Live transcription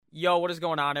Yo, what is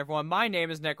going on, everyone? My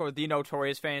name is Nick with The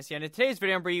Notorious Fantasy, and in today's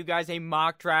video, I'm bringing you guys a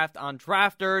mock draft on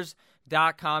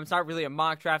Drafters.com. It's not really a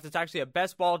mock draft, it's actually a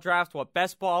best ball draft. What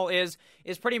best ball is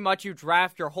pretty much you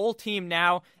draft your whole team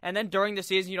now, and then during the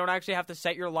season, you don't actually have to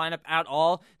set your lineup at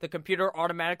all. The computer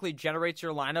automatically generates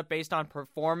your lineup based on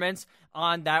performance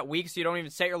on that week, so you don't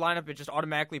even set your lineup, it just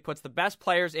automatically puts the best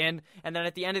players in, and then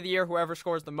at the end of the year, whoever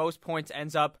scores the most points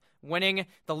ends up winning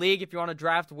the league. If you want to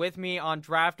draft with me on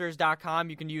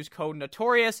Drafters.com, you can use code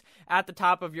NOTORIOUS at the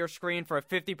top of your screen for a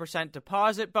 50%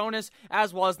 deposit bonus,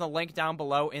 as well as the link down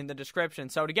below in the description.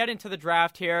 So to get into the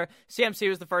draft here, CMC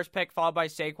was the first pick, followed by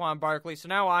Saquon Barkley. So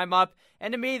now I'm up,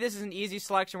 and to me, this is an easy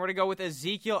selection. We're going to go with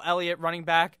Ezekiel Elliott, running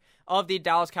back of the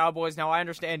Dallas Cowboys. Now, I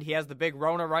understand he has the big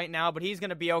Rona right now, but he's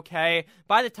going to be okay.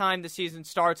 By the time the season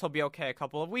starts, he'll be okay a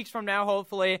couple of weeks from now,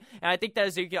 hopefully. And I think that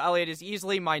Ezekiel Elliott is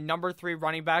easily my number 3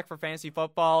 running back for fantasy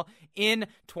football in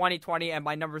 2020 and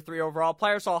my number 3 overall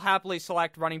player. So I'll happily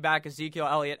select running back Ezekiel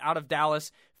Elliott out of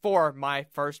Dallas for my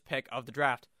first pick of the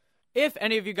draft. If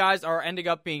any of you guys are ending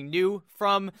up being new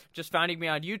from just finding me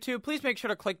on YouTube, please make sure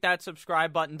to click that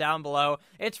subscribe button down below.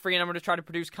 It's free, and I'm going to try to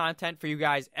produce content for you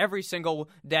guys every single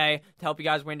day to help you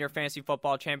guys win your fantasy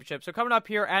football championship. So coming up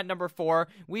here at number 4,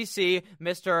 we see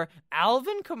Mr.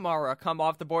 Alvin Kamara come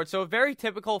off the board. So a very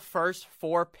typical first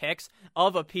 4 picks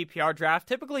of a PPR draft.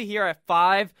 Typically here at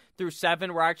 5 through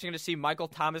 7, we're actually going to see Michael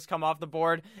Thomas come off the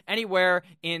board. Anywhere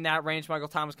in that range, Michael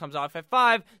Thomas comes off at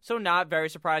 5, so not very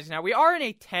surprising. Now, we are in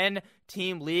a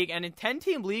 10-team league, and in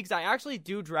 10-team leagues, I actually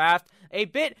do draft a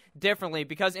bit differently,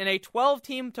 because in a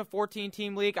 12-team to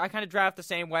 14-team league, I kind of draft the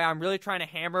same way. I'm really trying to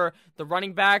hammer the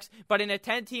running backs, but in a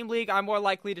 10-team league, I'm more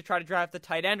likely to try to draft the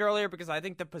tight end earlier, because I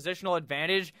think the positional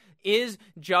advantage is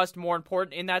just more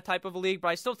important in that type of a league, but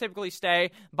I still typically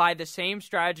stay by the same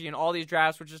strategy in all these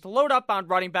drafts, which is to load up on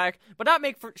running back, but not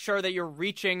make sure that you're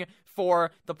reaching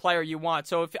for the player you want.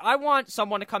 So if I want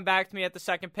someone to come back to me at the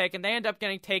second pick and they end up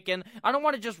getting taken, I don't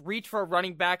want to just reach for a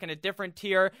running back in a different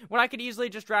tier when I could easily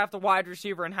just draft a wide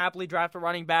receiver and happily draft a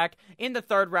running back in the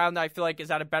 3rd round that I feel like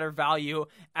is at a better value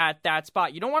at that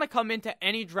spot. You don't want to come into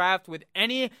any draft with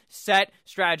any set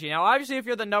strategy. Now, obviously, if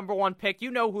you're the number 1 pick, you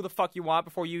know who the fuck you want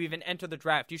before you even enter the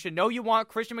draft. You should know you want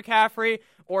Christian McCaffrey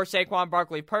or Saquon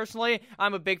Barkley. Personally,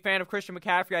 I'm a big fan of Christian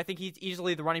McCaffrey. I think he's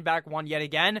easily the running back 1 yet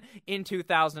again in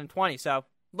 2020. So,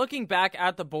 looking back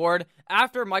at the board,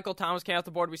 after Michael Thomas came off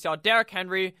the board, we saw Derrick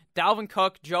Henry, Dalvin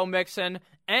Cook, Joe Mixon,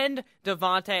 and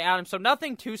Davante Adams. So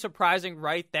nothing too surprising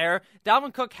right there.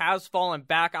 Dalvin Cook has fallen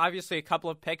back, obviously a couple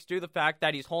of picks due to the fact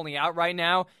that he's holding out right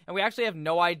now, and we actually have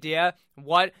no idea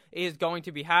what is going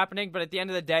to be happening, but at the end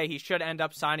of the day, he should end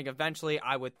up signing eventually,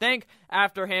 I would think.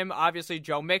 After him, obviously,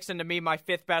 Joe Mixon, to me, my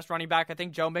 5th best running back. I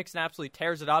think Joe Mixon absolutely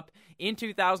tears it up in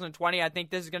 2020. I think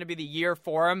this is going to be the year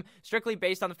for him, strictly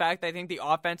based on the fact that I think the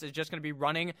offense is just going to be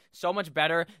running so much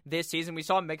better this season. We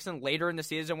saw Mixon later in the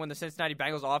season when the Cincinnati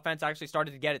Bengals offense actually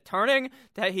started to get it turning,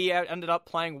 that he ended up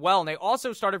playing well. And they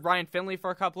also started Ryan Finley for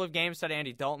a couple of games instead of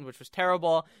Andy Dalton, which was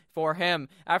terrible for him.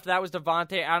 After that was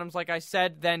Davante Adams, like I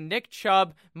said, then Nick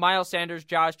Chubb, Miles Sanders,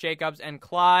 Josh Jacobs, and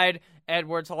Clyde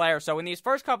Edwards-Helaire. So in these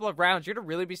first couple of rounds, you're going to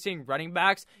really be seeing running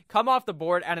backs come off the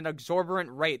board at an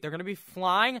exorbitant rate. They're going to be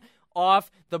flying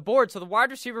off the board. So the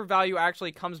wide receiver value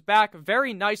actually comes back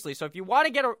very nicely. So if you want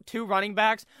to get 2 running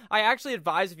backs, I actually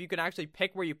advise, if you can actually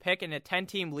pick where you pick in a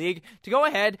 10-team league, to go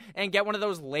ahead and get one of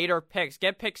those later picks.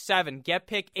 Get pick 7, get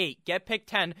pick 8, get pick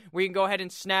 10, where you can go ahead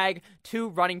and snag 2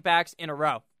 running backs in a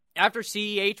row. After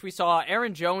CEH, we saw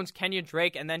Aaron Jones, Kenyon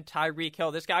Drake, and then Tyreek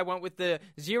Hill. This guy went with the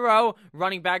 0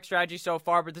 running back strategy so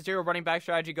far, but the 0 running back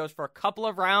strategy goes for a couple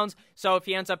of rounds. So if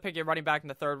he ends up picking a running back in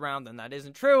the 3rd round, then that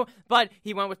isn't true. But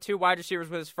he went with 2 wide receivers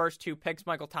with his first 2 picks,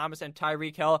 Michael Thomas and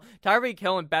Tyreek Hill. Tyreek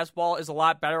Hill in best ball is a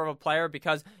lot better of a player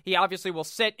because he obviously will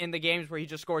sit in the games where he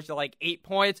just scores to like 8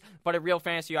 points. But in real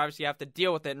fantasy, you obviously have to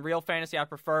deal with it. In real fantasy, I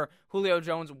prefer Julio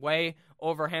Jones way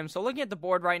over him. So looking at the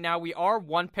board right now, we are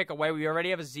 1 pick away. We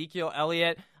already have Ezekiel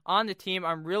Elliott on the team.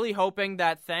 I'm really hoping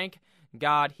that, thank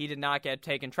God, he did not get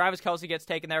taken. Travis Kelce gets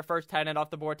taken there, first tight end off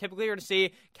the board. Typically, you're going to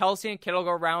see Kelce and Kittle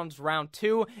go round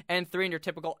 2 and 3 in your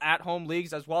typical at-home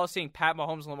leagues, as well as seeing Pat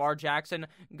Mahomes and Lamar Jackson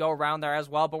go around there as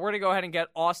well. But we're going to go ahead and get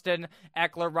Austin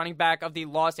Eckler, running back of the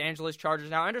Los Angeles Chargers.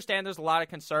 Now, I understand there's a lot of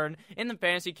concern in the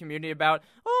fantasy community about,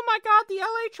 oh my God, the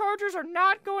LA Chargers are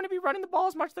not going to be running the ball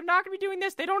as much. They're not going to be doing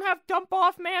this. They don't have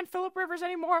dump-off man Phillip Rivers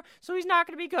anymore, so he's not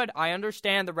going to be good. I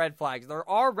understand the red flags. There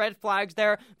are red flags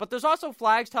there, but there's also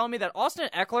flags telling me that Austin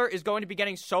Eckler is going to be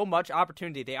getting so much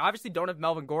opportunity. They obviously don't have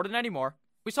Melvin Gordon anymore.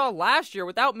 we saw last year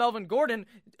without Melvin Gordon,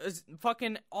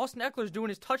 fucking Austin Ekeler's doing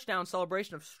his touchdown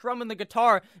celebration of strumming the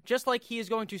guitar, just like he is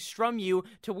going to strum you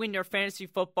to win your fantasy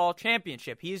football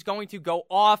championship. He's going to go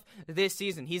off this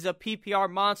season. He's a PPR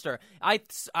monster. I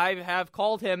have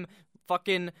called him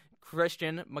fucking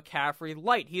Christian McCaffrey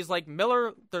light. He's like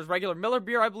Miller. There's regular Miller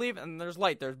beer, I believe, and there's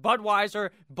light. There's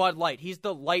Budweiser, Bud Light. He's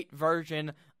the light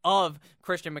version of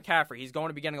Christian McCaffrey. He's going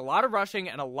to be getting a lot of rushing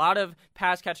and a lot of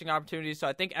pass catching opportunities, so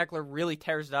I think Ekeler really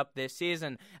tears it up this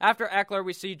season. After Ekeler,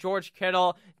 we see George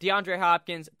Kittle, DeAndre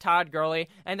Hopkins, Todd Gurley,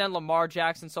 and then Lamar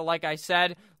Jackson. So like I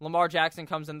said, Lamar Jackson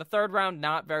comes in the third round,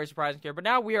 not very surprising here, but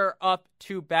now we are up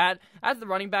to bat at the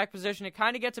running back position. It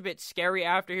kind of gets a bit scary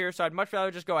after here, so I'd much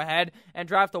rather just go ahead and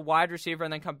draft a wide receiver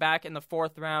and then come back in the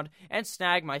fourth round and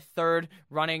snag my third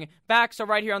running back. So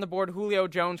right here on the board, Julio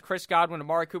Jones, Chris Godwin,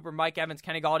 Amari Cooper, Mike Evans,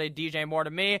 Kenny Golladay, DJ Moore. To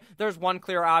me, there's one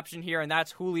clear option here, and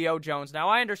that's Julio Jones. Now,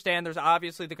 I understand there's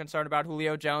obviously the concern about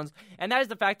Julio Jones, and that is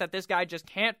the fact that this guy just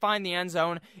can't find the end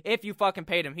zone if you fucking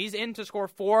paid him. He's in to score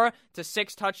 4 to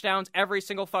 6 touchdowns every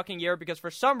single fucking year because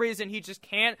for some reason he just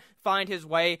can't find his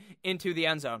way into the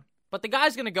end zone. But the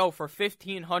guy's going to go for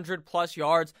 1,500 plus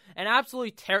yards and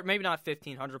absolutely maybe not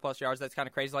 1,500 plus yards, that's kind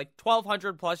of crazy, like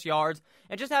 1,200 plus yards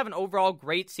and just have an overall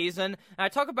great season. And I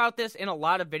talk about this in a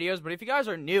lot of videos, but if you guys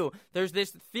are new, there's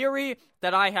this theory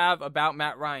that I have about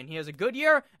Matt Ryan. He has a good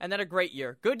year and then a great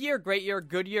year. Good year, great year,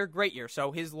 good year, great year.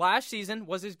 So his last season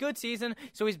was his good season,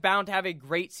 so he's bound to have a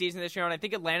great season this year, and I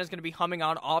think Atlanta's going to be humming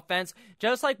on offense.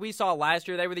 Just like we saw last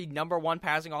year, they were the number 1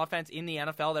 passing offense in the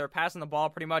NFL. They were passing the ball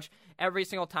pretty much every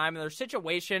single time, and their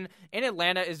situation in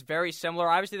Atlanta is very similar.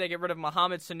 Obviously, they get rid of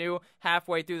Mohamed Sanu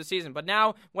halfway through the season, but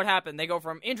now what happened? They go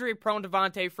from injury-prone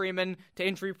Devontae Freeman to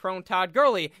injury-prone Todd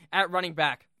Gurley at running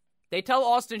back. They tell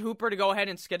Austin Hooper to go ahead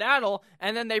and skedaddle,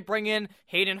 and then they bring in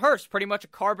Hayden Hurst, pretty much a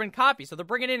carbon copy. So they're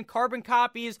bringing in carbon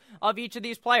copies of each of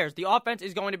these players. The offense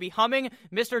is going to be humming.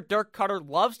 Mr. Dirk Cutter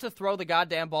loves to throw the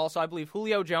goddamn ball, so I believe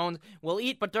Julio Jones will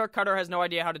eat, but Dirk Cutter has no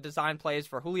idea how to design plays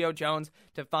for Julio Jones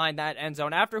to find that end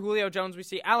zone. After Julio Jones, we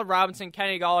see Allen Robinson,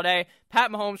 Kenny Golladay,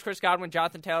 Pat Mahomes, Chris Godwin,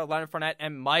 Jonathan Taylor, Leonard Fournette,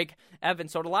 and Mike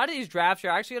Evans. So a lot of these drafts,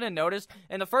 you're actually going to notice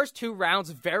in the first 2 rounds,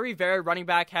 very, very running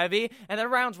back heavy, and then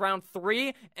round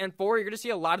 3 and 4, you're going to see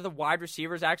a lot of the wide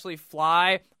receivers actually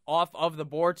fly off of the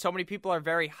board. So many people are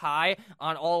very high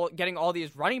on getting all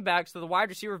these running backs, so the wide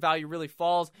receiver value really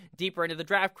falls deeper into the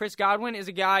draft. Chris Godwin is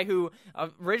a guy who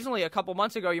originally a couple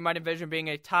months ago you might envision being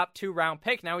a top 2 round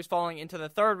pick. Now he's falling into the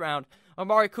 3rd round.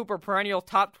 Amari Cooper, perennial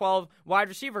top 12 wide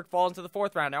receiver, falls into the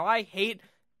 4th round. Now I hate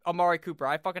Amari Cooper.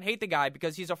 I fucking hate the guy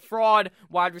because he's a fraud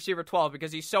wide receiver 12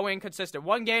 because he's so inconsistent.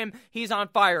 One game, he's on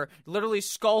fire, literally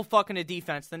skull fucking a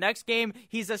defense. The next game,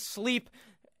 he's asleep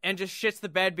and just shits the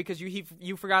bed because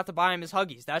you forgot to buy him his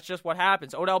Huggies. That's just what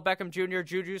happens. Odell Beckham Jr.,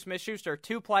 Juju Smith-Schuster,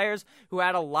 2 players who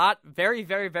had a lot, very,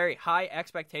 very, very high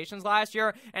expectations last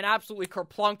year and absolutely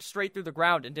kerplunked straight through the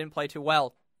ground and didn't play too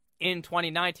well in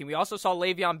 2019. We also saw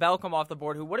Le'Veon Bell come off the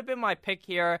board, who would have been my pick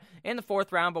here in the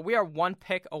 4th round, but we are 1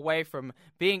 pick away from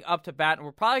being up to bat, and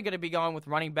we're probably going to be going with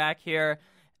running back here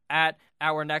at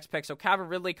our next pick. So Calvin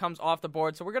Ridley comes off the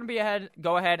board, so we're going to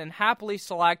go ahead and happily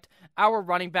select our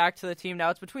running back to the team. Now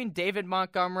it's between David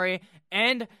Montgomery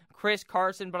and Chris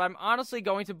Carson, but I'm honestly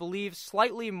going to believe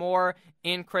slightly more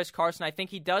in Chris Carson. I think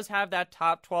he does have that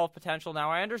top 12 potential. Now,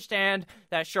 I understand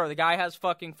that, sure, the guy has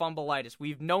fucking fumbleitis.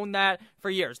 We've known that for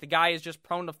years. The guy is just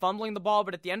prone to fumbling the ball,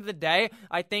 but at the end of the day,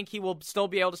 I think he will still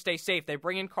be able to stay safe. They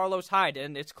bring in Carlos Hyde,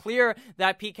 and it's clear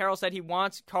that Pete Carroll said he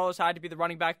wants Carlos Hyde to be the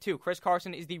running back too. Chris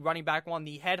Carson is the running back 1,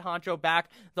 the head honcho back,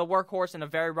 the workhorse in a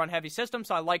very run-heavy system,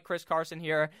 so I like Chris Carson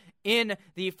here in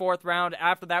the 4th round.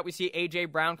 After that, we see A.J.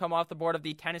 Brown come off the board of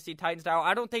the Tennessee Titans. Now,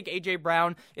 I don't think A.J.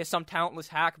 Brown is some talentless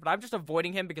hack, but I'm just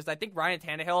avoiding him because I think Ryan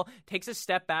Tannehill takes a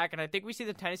step back, and I think we see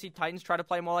the Tennessee Titans try to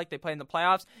play more like they play in the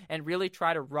playoffs and really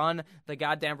try to run the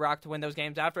goddamn rock to win those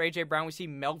games. After A.J. Brown, we see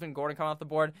Melvin Gordon come off the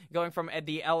board, going from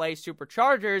the L.A.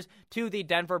 Superchargers to the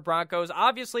Denver Broncos.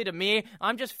 Obviously, to me,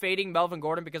 I'm just fading Melvin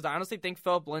Gordon because I honestly think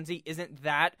Philip Lindsay isn't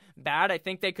that bad. I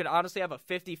think they could honestly have a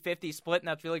 50-50 split, and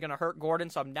that's really going to hurt Gordon,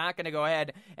 so I'm not going to go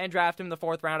ahead and draft him in the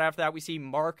 4th round. After that, we see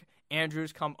Mark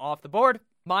Andrews come off the board.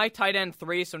 My tight end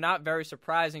 3, so not very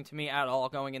surprising to me at all,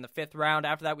 going in the 5th round.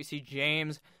 After that, we see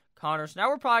James Conner. So now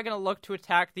we're probably going to look to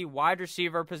attack the wide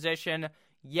receiver position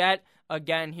yet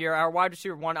again here. Our wide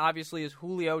receiver 1 obviously is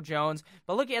Julio Jones,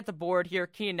 but looking at the board here,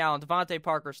 Keenan Allen, Devontae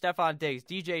Parker, Stephon Diggs,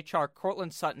 DJ Chark,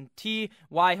 Cortland Sutton,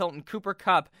 T.Y. Hilton, Cooper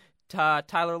Kupp,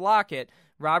 Tyler Lockett,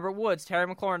 Robert Woods, Terry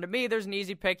McLaurin. To me, there's an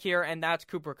easy pick here, and that's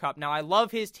Cooper Kupp. Now, I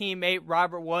love his teammate,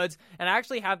 Robert Woods, and I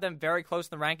actually have them very close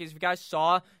in the rankings. If you guys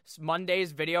saw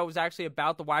Monday's video, it was actually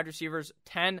about the wide receivers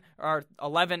 10 or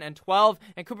 11 and 12,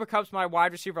 and Cooper Kupp's my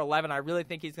wide receiver 11. I really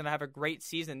think he's going to have a great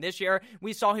season this year.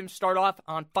 We saw him start off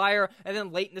on fire, and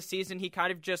then late in the season, he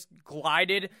kind of just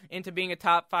glided into being a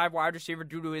top 5 wide receiver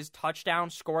due to his touchdown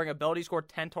scoring ability. He scored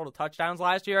 10 total touchdowns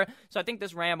last year, so I think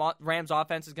this Rams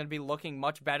offense is going to be looking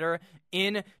much better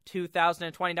in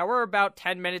 2020. Now, we're about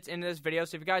 10 minutes into this video,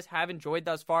 so if you guys have enjoyed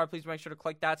thus far, please make sure to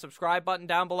click that subscribe button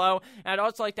down below. And I'd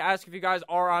also like to ask if you guys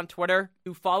are on Twitter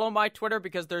to follow my Twitter,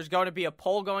 because there's going to be a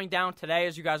poll going down today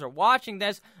as you guys are watching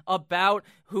this about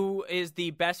who is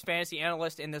the best fantasy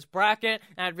analyst in this bracket,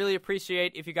 and I'd really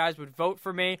appreciate if you guys would vote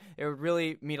for me. It would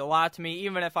really mean a lot to me.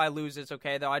 Even if I lose, it's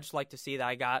okay, though. I just like to see that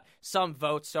I got some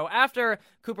votes. So after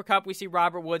Cooper Kupp, we see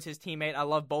Robert Woods, his teammate. I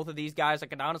love both of these guys. I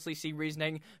can honestly see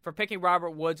reasoning for picking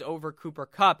Robert Woods over Cooper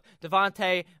Kupp.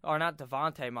 David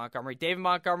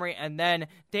Montgomery, and then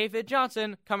David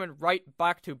Johnson coming right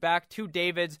back to back, 2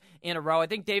 Davids in a row. I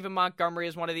think David Montgomery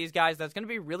is one of these guys that's going to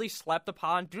be really slept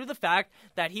upon due to the fact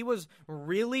that he was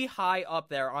really high up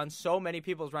there on so many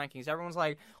people's rankings. Everyone's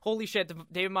like, holy shit,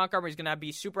 David Montgomery is going to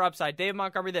be super upside. David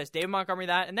Montgomery this, David Montgomery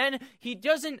that. And then he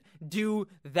doesn't do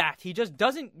that. He just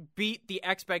doesn't beat the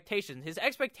expectations. His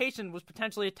expectation was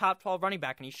potentially a top 12 running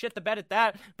back, and he shit the bed at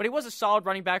that, but he was a solid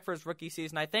running back for his rookie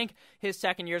season. I think his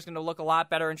second year is going to look a lot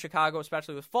better in Chicago,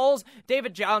 especially with Foles.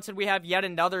 David Johnson, we have yet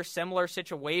another similar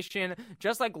situation,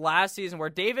 just like last season, where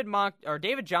David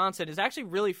Johnson is actually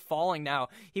really falling now.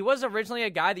 He was originally a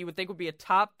guy that you would think would be a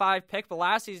top 5 pick, but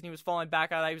last season he was falling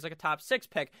back out of that. He was like a top 6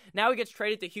 pick. Now he gets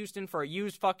traded to Houston for a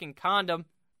used fucking condom,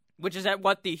 which is at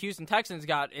what the Houston Texans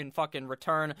got in fucking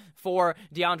return for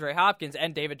DeAndre Hopkins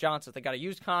and David Johnson. They got a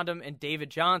used condom and David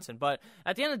Johnson. But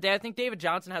at the end of the day, I think David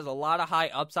Johnson has a lot of high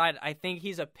upside. I think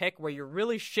he's a pick where you're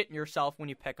really shitting yourself when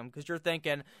you pick him, because you're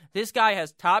thinking, this guy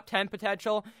has top 10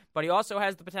 potential, but he also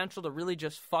has the potential to really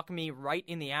just fuck me right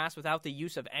in the ass without the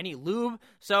use of any lube.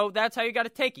 So that's how you got to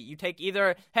take it. You take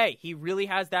either, hey, he really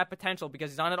has that potential because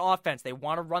he's on an offense. They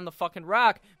want to run the fucking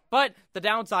rock. But the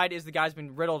downside is the guy's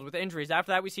been riddled with injuries.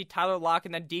 After that, we see Tyler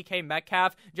Lockett and then DK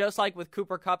Metcalf. Just like with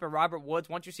Cooper Kupp and Robert Woods,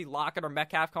 once you see Lockett or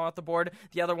Metcalf come off the board,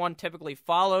 the other one typically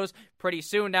follows pretty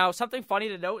soon. Now, something funny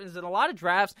to note is in a lot of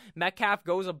drafts, Metcalf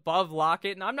goes above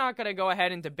Lockett, and I'm not going to go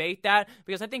ahead and debate that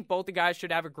because I think both the guys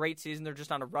should have a great season. They're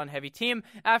just on a run-heavy team.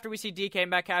 After we see DK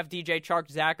Metcalf, DJ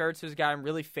Chark, Zach Ertz, who's a guy I'm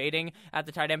really fading at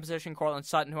the tight end position, Cortland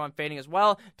Sutton, who I'm fading as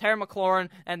well, Terry McLaurin,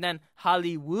 and then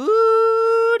Hollywood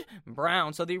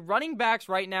Brown. So the running backs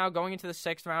right now going into the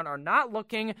 6th round are not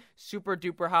looking super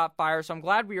duper hot fire. So I'm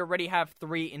glad we already have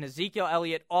 3 in Ezekiel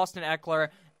Elliott, Austin Eckler,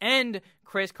 and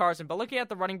Chris Carson. But looking at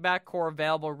the running back core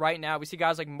available right now, we see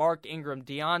guys like Mark Ingram,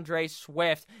 DeAndre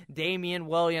Swift, Damian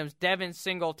Williams, Devin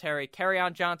Singletary,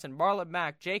 Kerryon Johnson, Marlon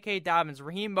Mack, J.K. Dobbins,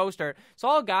 Raheem Mostert. It's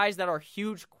all guys that are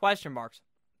huge question marks.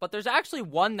 But there's actually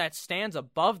one that stands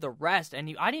above the rest,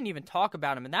 and I didn't even talk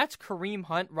about him, and that's Kareem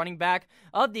Hunt, running back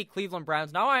of the Cleveland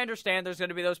Browns. Now, I understand there's going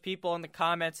to be those people in the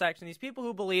comment section, these people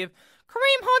who believe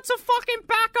Kareem Hunt's a fucking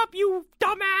backup, you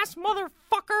dumbass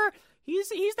motherfucker. He's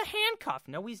the handcuff.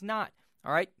 No, he's not.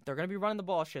 All right, they're going to be running the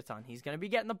ball shit ton. He's going to be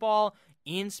getting the ball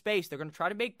in space. They're going to try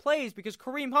to make plays because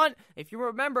Kareem Hunt, if you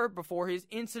remember, before his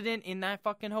incident in that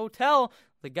fucking hotel,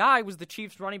 the guy was the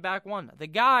Chiefs running back 1. The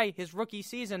guy, his rookie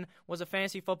season, was a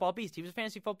fantasy football beast. He was a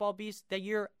fantasy football beast the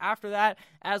year after that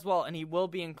as well, and he will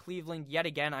be in Cleveland yet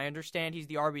again. I understand he's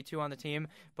the RB2 on the team,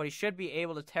 but he should be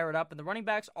able to tear it up, and the running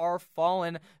backs are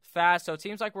falling fast, so it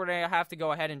seems like we're going to have to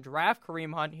go ahead and draft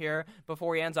Kareem Hunt here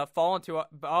before he ends up falling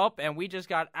up, and we just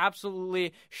got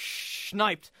absolutely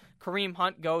sniped. Kareem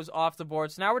Hunt goes off the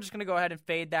board. So now we're just going to go ahead and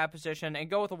fade that position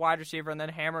and go with a wide receiver and then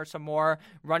hammer some more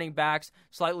running backs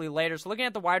slightly later. So looking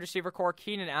at the wide receiver core,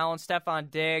 Keenan Allen,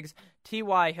 Stephon Diggs,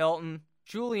 T.Y. Hilton,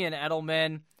 Julian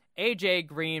Edelman, A.J.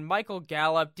 Green, Michael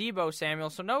Gallup, Deebo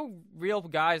Samuel. So no real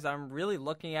guys that I'm really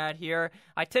looking at here.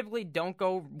 I typically don't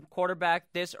go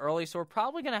quarterback this early, so we're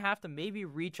probably going to have to maybe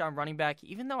reach on running back,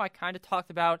 even though I kind of talked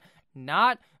about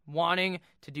not wanting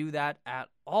to do that at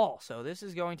all. So this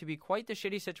is going to be quite the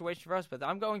shitty situation for us, but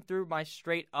I'm going through my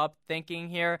straight up thinking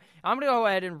here. I'm going to go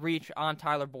ahead and reach on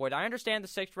Tyler Boyd. I understand the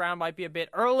 6th round might be a bit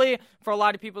early for a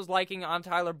lot of people's liking on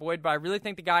Tyler Boyd, but I really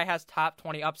think the guy has top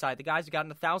 20 upside. The guy's gotten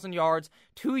 1,000 yards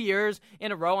 2 years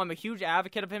in a row. I'm a huge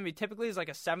advocate of him. He typically is like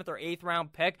a 7th or 8th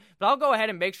round pick, but I'll go ahead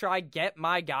and make sure I get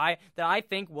my guy that I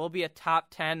think will be a top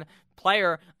 10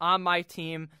 player on my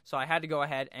team, so I had to go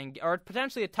ahead or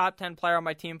potentially a top 10 player on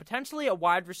my team, potentially a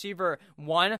wide receiver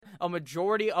one a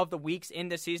majority of the weeks in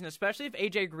this season, especially if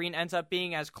AJ Green ends up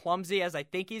being as clumsy as I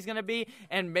think he's going to be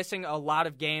and missing a lot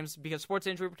of games, because Sports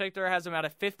Injury Predictor has him at a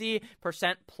 50%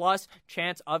 plus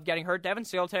chance of getting hurt. Devin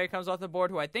Singletary comes off the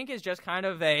board, who I think is just kind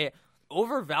of a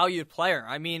overvalued player.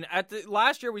 I mean,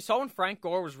 last year we saw when Frank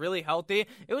Gore was really healthy,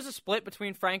 it was a split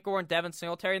between Frank Gore and Devin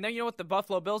Singletary, and then you know what the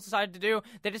Buffalo Bills decided to do?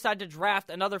 They decided to draft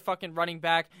another fucking running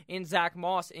back in Zach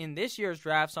Moss in this year's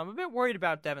draft, so I'm a bit worried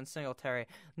about Devin Singletary.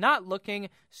 Not looking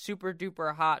super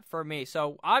duper hot for me.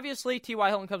 So obviously T.Y.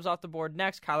 Hilton comes off the board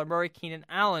next, Kyler Murray, Keenan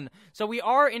Allen. So we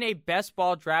are in a best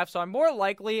ball draft, so I'm more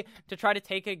likely to try to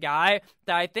take a guy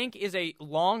that I think is a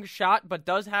long shot but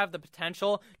does have the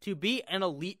potential to be an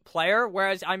elite player,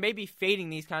 whereas I may be fading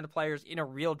these kind of players in a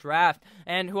real draft.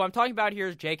 And who I'm talking about here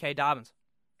is J.K. Dobbins.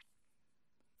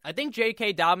 I think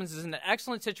J.K. Dobbins is in an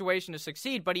excellent situation to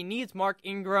succeed, but he needs Mark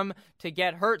Ingram to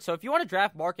get hurt. So if you want to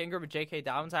draft Mark Ingram and J.K.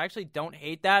 Dobbins, I actually don't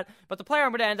hate that. But the player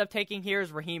I'm going to end up taking here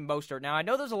is Raheem Mostert. Now, I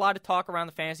know there's a lot of talk around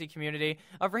the fantasy community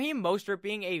of Raheem Mostert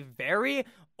being a very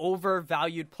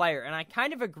overvalued player, and I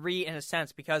kind of agree in a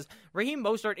sense, because Raheem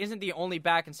Mostert isn't the only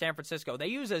back in San Francisco. They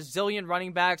use a zillion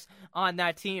running backs on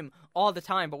that team all the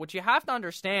time, but what you have to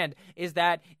understand is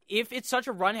that if it's such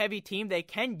a run-heavy team, they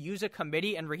can use a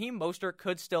committee, and Raheem Mostert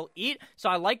could still eat. So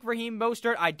I like Raheem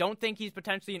Mostert. I don't think he's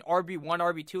potentially an RB1,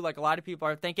 RB2 like a lot of people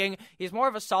are thinking. He's more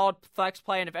of a solid flex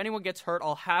play, and if anyone gets hurt,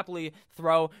 I'll happily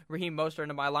throw Raheem Mostert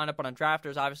into my lineup. But on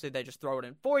drafters, obviously, they just throw it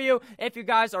in for you. If you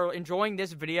guys are enjoying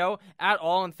this video at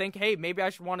all and think, hey, maybe I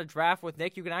should want to draft with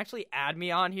Nick, you can actually add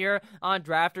me on here on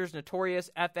drafters, Notorious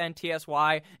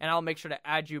FNTSY, and I'll make sure to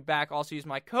add you back. Also use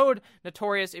my code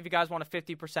Notorious if you guys want a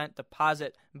 50%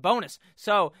 deposit bonus.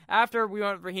 So after we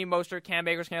went with Raheem Mostert, Cam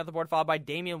Akers came off the board, followed by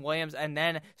Damian Williams and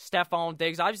then Stephon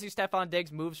Diggs. Obviously, Stephon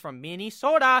Diggs moves from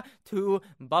Minnesota to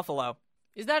Buffalo.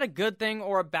 Is that a good thing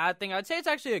or a bad thing? I'd say it's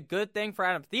actually a good thing for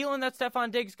Adam Thielen that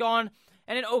Stephon Diggs gone,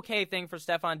 and an okay thing for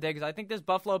Stephon Diggs. I think this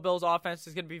Buffalo Bills offense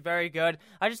is going to be very good.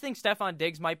 I just think Stephon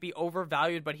Diggs might be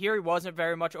overvalued, but here he wasn't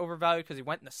very much overvalued because he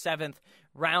went in the 7th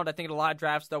round. I think in a lot of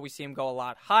drafts, though, we see him go a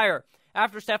lot higher.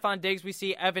 After Stephon Diggs, we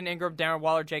see Evan Ingram, Darren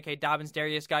Waller, J.K. Dobbins,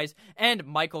 Darius Geis, and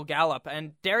Michael Gallup.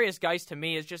 And Darius Geis, to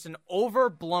me, is just an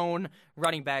overblown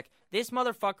running back. This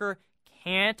motherfucker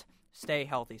can't stay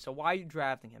healthy. So why are you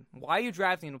drafting him? Why are you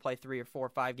drafting him to play 3 or 4 or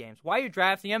 5 games? Why are you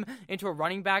drafting him into a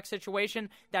running back situation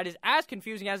that is as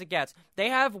confusing as it gets? They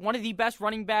have one of the best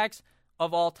running backs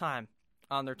of all time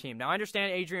on their team. Now, I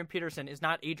understand Adrian Peterson is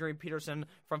not Adrian Peterson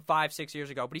from 5-6 years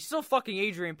ago, but he's still fucking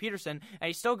Adrian Peterson, and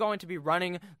he's still going to be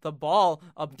running the ball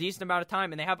a decent amount of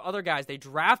time, and they have other guys. They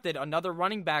drafted another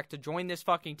running back to join this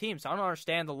fucking team, so I don't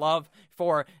understand the love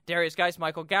for Darius Geis,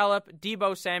 Michael Gallup,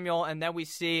 Deebo Samuel, and then we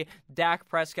see Dak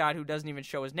Prescott, who doesn't even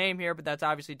show his name here, but that's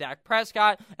obviously Dak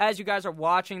Prescott. As you guys are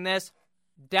watching this,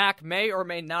 Dak may or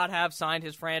may not have signed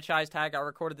his franchise tag. I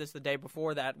recorded this the day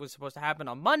before that was supposed to happen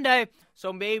on Monday,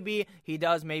 so maybe he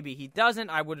does, maybe he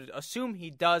doesn't. I would assume he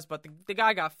does, but the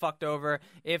guy got fucked over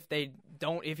if they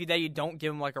don't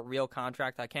give him like a real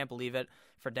contract. I can't believe it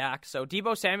for Dak. So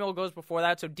Deebo Samuel goes before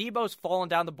that. So Deebo's fallen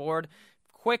down the board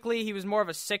quickly. He was more of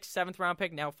a 6th, 7th round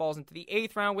pick. Now falls into the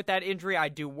 8th round with that injury. I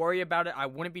do worry about it. I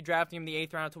wouldn't be drafting him in the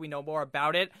 8th round until we know more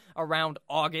about it. Around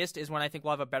August is when I think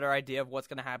we'll have a better idea of what's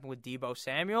going to happen with Deebo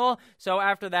Samuel. So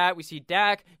after that, we see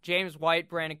Dak, James White,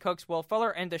 Brandon Cooks, Will Fuller,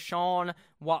 and Deshaun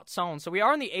Watson. So we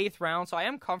are in the 8th round, so I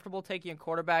am comfortable taking a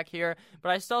quarterback here,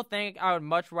 but I still think I would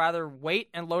much rather wait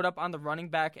and load up on the running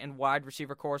back and wide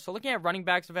receiver core. So looking at running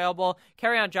backs available,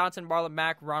 Kerryon Johnson, Marlon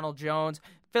Mack, Ronald Jones,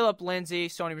 Phillip Lindsay,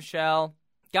 Sony Michel,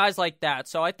 guys like that.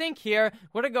 So I think here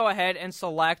we're going to go ahead and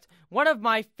select one of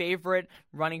my favorite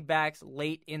running backs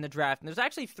late in the draft. And there's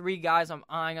actually 3 guys I'm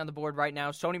eyeing on the board right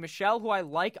now. Sony Michel, who I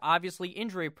like, obviously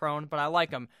injury prone, but I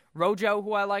like him. Rojo,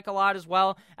 who I like a lot as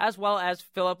well as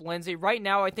Phillip Lindsay. Right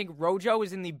now, I think Rojo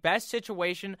is in the best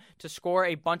situation to score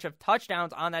a bunch of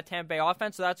touchdowns on that Tampa Bay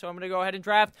offense, so that's who I'm going to go ahead and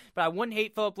draft. But I wouldn't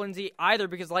hate Phillip Lindsay either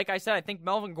because, like I said, I think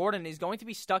Melvin Gordon is going to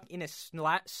be stuck in a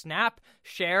snap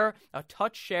share, a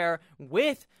touch share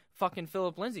with fucking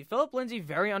Phillip Lindsay. Phillip Lindsay,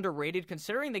 very underrated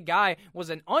considering the guy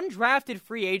was an undrafted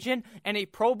free agent and a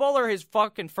Pro Bowler his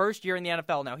fucking first year in the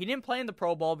NFL. Now, he didn't play in the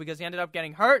Pro Bowl because he ended up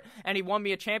getting hurt, and he won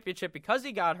me a championship because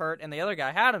he got hurt, and the other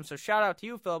guy had him, so shout out to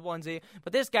you, Phillip Lindsay.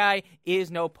 But this guy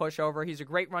is no pushover. He's a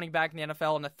great running back in the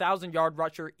NFL and a 1,000-yard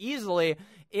rusher easily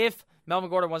if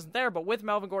Melvin Gordon wasn't there, but with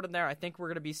Melvin Gordon there, I think we're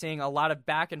going to be seeing a lot of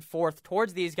back and forth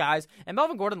towards these guys, and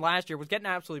Melvin Gordon last year was getting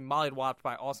absolutely mollywopped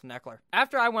by Austin Eckler.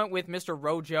 After I went with Mr.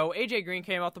 Rojo, AJ Green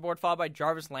came off the board, followed by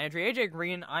Jarvis Landry. AJ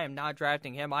Green, I am not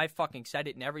drafting him. I fucking said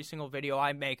it in every single video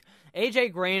I make.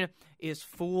 AJ Green is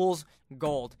fool's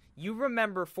gold. You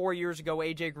remember 4 years ago,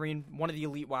 AJ Green, one of the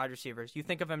elite wide receivers. You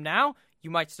think of him now, you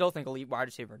might still think elite wide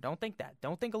receiver. Don't think that.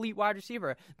 Don't think elite wide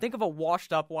receiver. Think of a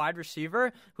washed-up wide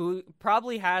receiver who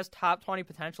probably has top 20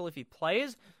 potential if he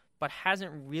plays, but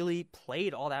hasn't really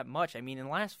played all that much. I mean, in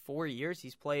the last 4 years,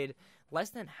 he's played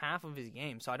less than half of his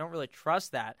game, so I don't really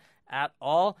trust that at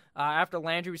all. After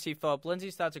Landry, we see Phillip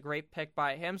Lindsay, so that's a great pick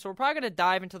by him. So we're probably going to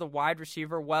dive into the wide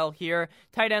receiver well here.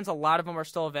 Tight ends, a lot of them are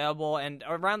still available, and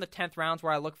around the 10th rounds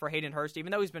where I look for Hayden Hurst,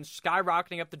 even though he's been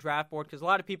skyrocketing up the draft board, because a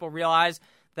lot of people realize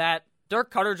that Dirk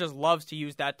Cutter just loves to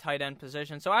use that tight end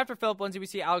position. So after Phillip Lindsay, we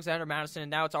see Alexander Mattison, and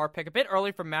now it's our pick. A bit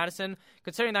early for Mattison,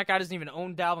 considering that guy doesn't even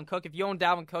own Dalvin Cook. If you own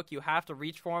Dalvin Cook, you have to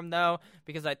reach for him, though,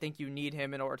 because I think you need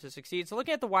him in order to succeed. So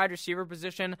looking at the wide receiver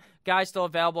position, guys still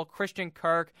available: Christian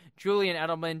Kirk, Julian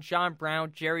Edelman, John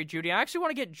Brown, Jerry Jeudy. I actually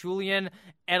want to get Julian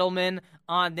Edelman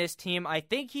on this team. I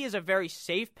think he is a very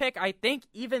safe pick. I think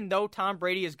even though Tom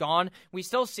Brady is gone, we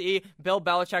still see Bill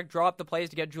Belichick draw up the plays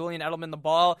to get Julian Edelman the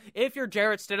ball. If you're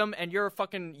Jarrett Stidham and you're a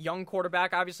fucking young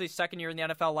quarterback, obviously second year in the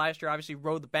NFL last year, obviously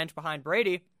rode the bench behind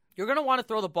Brady, you're going to want to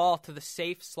throw the ball to the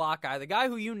safe slot guy, the guy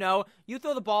who you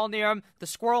throw the ball near him, the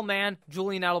squirrel man,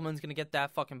 Julian Edelman's going to get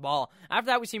that fucking ball. After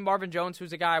that, we see Marvin Jones,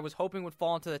 who's a guy I was hoping would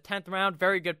fall into the 10th round.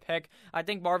 Very good pick. I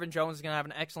think Marvin Jones is going to have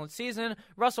an excellent season.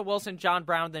 Russell Wilson, John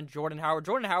Brown, then Jordan Howard.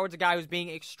 Jordan Howard's a guy who's being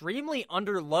extremely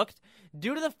underlooked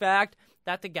due to the fact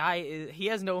that the guy, he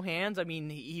has no hands. I mean,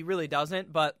 he really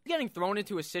doesn't, but getting thrown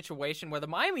into a situation where the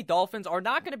Miami Dolphins are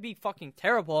not going to be fucking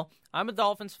terrible. I'm a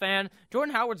Dolphins fan.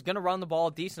 Jordan Howard's going to run the ball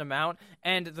a decent amount,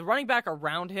 and the running back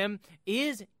around him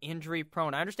is injury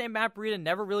prone. I understand Matt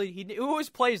Breida he always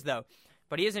plays though,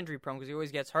 but he is injury prone because he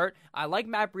always gets hurt. I like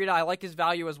Matt Breida. I like his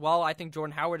value as well. I think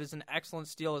Jordan Howard is an excellent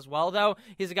steal as well, though.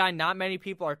 He's a guy not many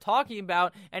people are talking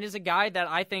about, and is a guy that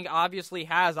I think obviously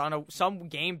has on some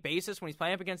game basis when he's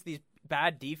playing up against these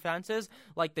bad defenses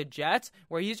like the Jets,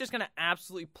 where he's just going to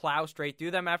absolutely plow straight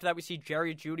through them. After that, we see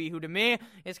Jerry Jeudy, who to me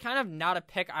is kind of not a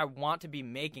pick I want to be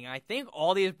making. I think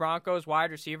all these Broncos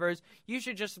wide receivers, you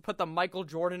should just put the Michael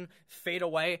Jordan fade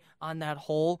away on that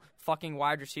whole fucking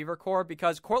wide receiver core,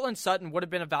 because Cortland Sutton would have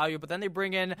been a value, but then they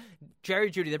bring in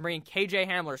Jerry Jeudy, they bring in KJ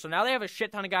Hamler, so now they have a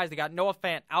shit ton of guys. They got Noah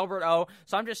Fant, Albert O,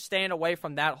 so I'm just staying away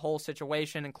from that whole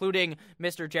situation, including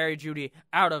Mr. Jerry Jeudy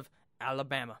out of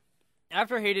Alabama.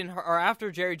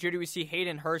 After Jerry Jeudy, we see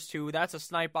Hayden Hurst, who that's a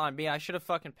snipe on me. I should have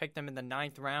fucking picked him in the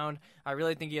 9th round. I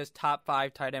really think he has top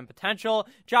 5 tight end potential.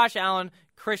 Josh Allen,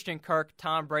 Christian Kirk,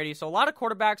 Tom Brady. So a lot of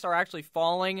quarterbacks are actually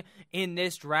falling in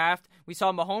this draft. We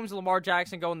saw Mahomes and Lamar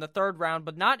Jackson go in the 3rd round,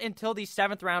 but not until the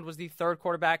 7th round was the 3rd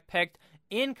quarterback picked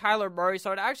in Kyler Murray. So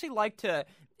I'd actually like to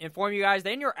inform you guys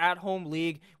that in your at-home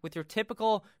league with your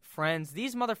typical friends,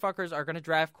 these motherfuckers are going to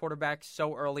draft quarterbacks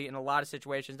so early in a lot of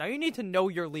situations. Now, you need to know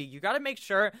your league. You got to make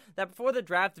sure that before the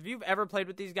draft, if you've ever played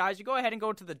with these guys, you go ahead and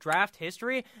go to the draft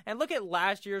history and look at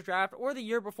last year's draft or the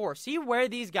year before. See where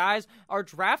these guys are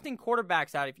drafting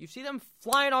quarterbacks at. If you see them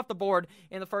flying off the board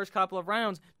in the first couple of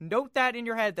rounds, note that in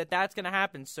your head that that's going to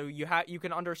happen, so you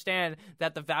can understand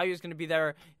that the value is going to be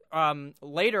there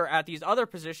later at these other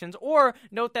positions, or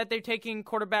note that they're taking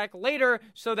quarterback later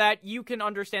so that you can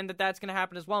understand that that's going to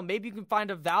happen as well. Maybe you can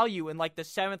find a value in like the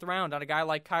 7th round on a guy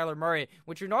like Kyler Murray,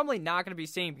 which you're normally not going to be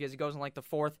seeing because he goes in like the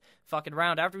 4th fucking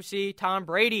round. After we see Tom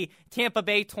Brady, Tampa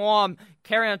Bay Tom,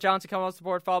 Kerryon Johnson coming off the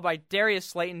board, followed by Darius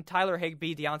Slayton, Tyler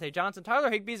Higbee, Deontay Johnson. Tyler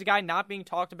Higbee is a guy not being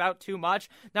talked about too much.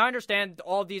 Now I understand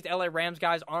all of these LA Rams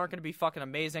guys aren't going to be fucking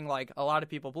amazing like a lot of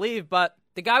people believe, but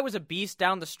the guy was a beast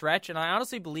down the stretch, and I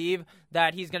honestly believe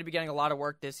that he's going to be getting a lot of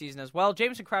work this season as well.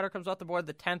 Jamison Crowder comes off the board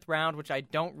the 10th round, which I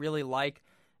don't really like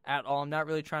at all. I'm not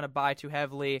really trying to buy too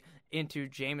heavily into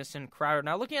Jamison Crowder.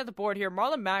 Now, looking at the board here,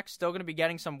 Marlon Mack's still going to be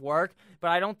getting some work,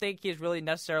 but I don't think he's really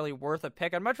necessarily worth a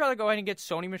pick. I'd much rather go ahead and get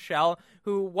Sony Michel,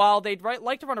 who, while they'd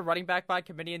like to run a running back by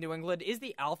committee in New England, is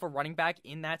the alpha running back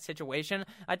in that situation.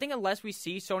 I think unless we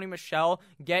see Sony Michel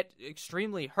get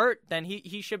extremely hurt, then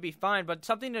he should be fine. But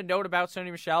something to note about Sony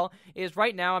Michel is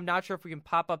right now, I'm not sure if we can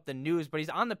pop up the news, but he's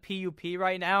on the PUP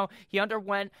right now. He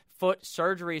underwent foot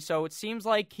surgery, so it seems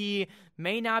like he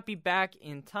may not be back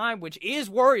in time, which is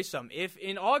worrisome. If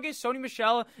in August Sony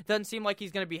Michel doesn't seem like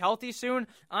he's going to be healthy soon,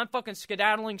 I'm fucking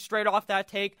skedaddling straight off that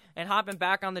take and hopping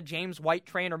back on the James White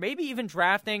train, or maybe even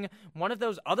drafting one of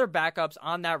those other backups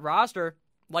on that roster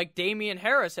like Damian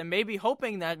Harris, and maybe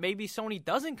hoping that maybe Sony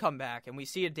doesn't come back and we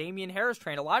see a Damian Harris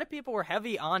train. A lot of people were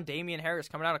heavy on Damian Harris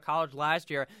coming out of college last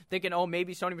year, thinking, oh,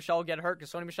 maybe Sony Michel will get hurt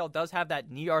because Sony Michel does have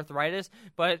that knee arthritis.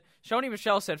 But Sony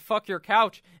Michel said, fuck your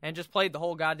couch, and just played the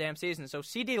whole goddamn season. So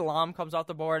CeeDee Lamb comes off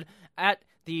the board at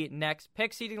the next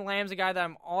pick. CeeDee Lamb's a guy that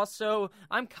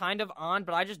I'm kind of on,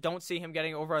 but I just don't see him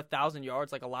getting over 1,000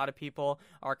 yards like a lot of people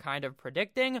are kind of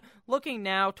predicting. Looking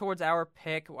now towards our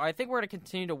pick, I think we're going to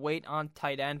continue to wait on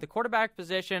tight end. The quarterback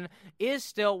position is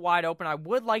still wide open. I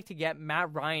would like to get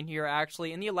Matt Ryan here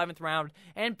actually in the 11th round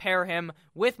and pair him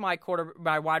with my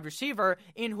wide receiver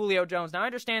in Julio Jones. Now I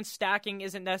understand stacking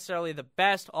isn't necessarily the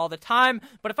best all the time,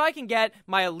 but if I can get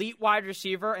my elite wide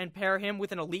receiver and pair him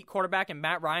with an elite quarterback and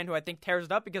Matt Ryan, who I think tears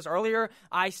it up, because earlier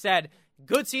I said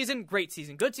good season, great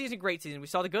season, good season, great season. We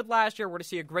saw the good last year. We're going to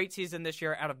see a great season this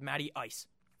year out of Matty Ice.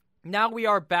 Now we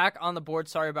are back on the board.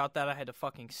 Sorry about that. I had to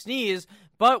fucking sneeze.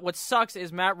 But what sucks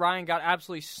is Matt Ryan got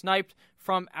absolutely sniped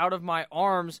from out of my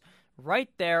arms right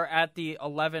there at the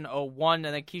 11:01, and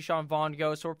then Keyshawn Vaughn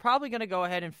goes. So we're probably going to go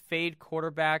ahead and fade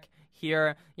quarterback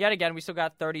here. Yet again, we still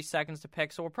got 30 seconds to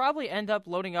pick, so we'll probably end up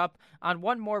loading up on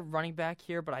one more running back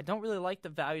here, but I don't really like the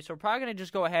value, so we're probably going to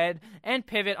just go ahead and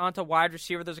pivot onto wide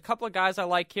receiver. There's a couple of guys I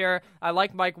like here. I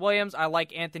like Mike Williams. I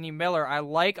like Anthony Miller. I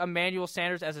like Emmanuel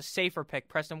Sanders as a safer pick.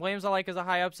 Preston Williams I like as a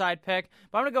high upside pick,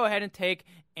 but I'm going to go ahead and take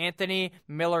Anthony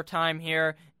Miller time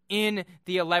here in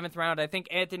the 11th round. I think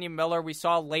Anthony Miller, we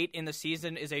saw late in the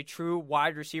season, is a true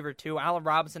wide receiver too. Allen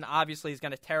Robinson obviously is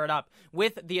going to tear it up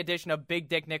with the addition of Big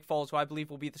Dick Nick Foles, who I believe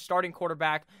will be the starting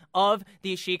quarterback of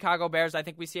the Chicago Bears. I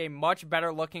think we see a much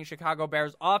better looking Chicago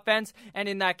Bears offense, and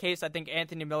in that case, I think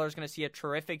Anthony Miller is going to see a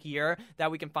terrific year that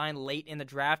we can find late in the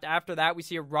draft. After that, we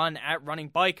see a run at running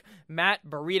back, Matt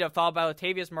Breida, followed by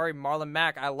Latavius Murray, Marlon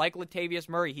Mack. I like Latavius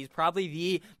Murray. He's probably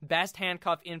the best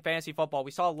handcuff in fantasy football.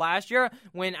 We saw last year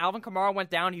when Alvin Kamara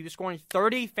went down, he was scoring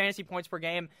 30 fantasy points per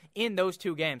game in those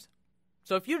two games.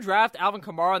 So if you draft Alvin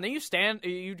Kamara and then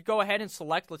you go ahead and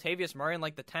select Latavius Murray in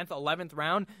like the 10th, 11th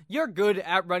round, you're good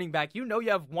at running back. You know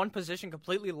you have one position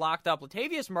completely locked up.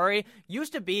 Latavius Murray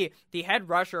used to be the head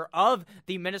rusher of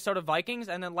the Minnesota Vikings,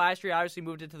 and then last year obviously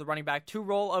moved into the running back 2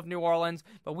 role of New Orleans,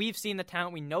 but we've seen the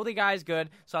talent. We know the guy's good,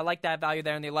 so I like that value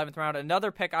there in the 11th round. Another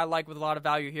pick I like with a lot of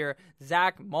value here,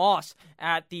 Zach Moss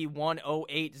at the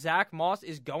 108. Zach Moss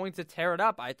is going to tear it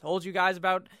up. I told you guys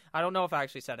about, I don't know if I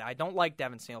actually said it, I don't like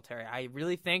Devin Singletary. I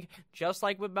really think, just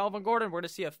like with Melvin Gordon, we're going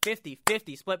to see a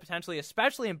 50-50 split potentially,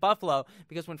 especially in Buffalo,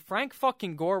 because when Frank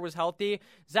fucking Gore was healthy,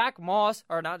 Devin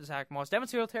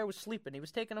Singletary was sleeping. He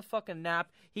was taking a fucking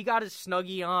nap. He got his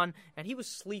Snuggie on, and he was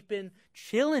sleeping,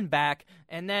 chilling back,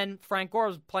 and then Frank Gore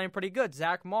was playing pretty good.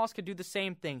 Zach Moss could do the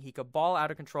same thing. He could ball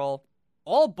out of control.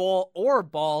 All ball or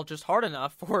ball just hard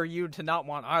enough for you to not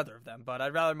want either of them. But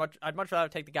I'd much rather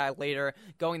take the guy later,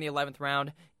 going the 11th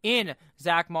round in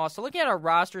Zach Moss. So looking at our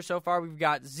roster so far, we've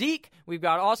got Zeke, we've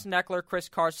got Austin Eckler, Chris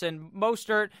Carson,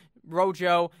 Mostert,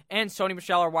 Rojo, and Sony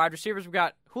Michel, our wide receivers. We've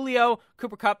got Julio,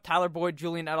 Cooper Kupp, Tyler Boyd,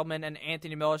 Julian Edelman, and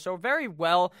Anthony Miller. So a very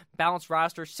well-balanced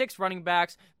roster. 6 running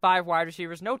backs, 5 wide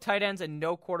receivers, no tight ends, and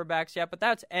no quarterbacks yet. But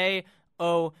that's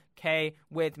okay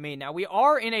with me. Now, we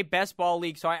are in a best ball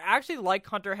league, so I actually like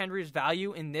Hunter Henry's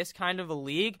value in this kind of a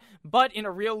league, but in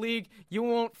a real league, you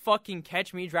won't fucking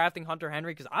catch me drafting Hunter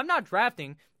Henry, because I'm not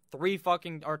drafting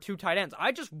 2 tight ends.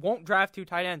 I just won't draft 2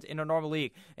 tight ends in a normal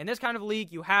league. In this kind of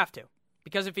league, you have to.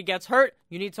 Because if he gets hurt,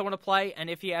 you need someone to play, and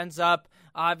if he ends up,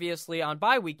 obviously, on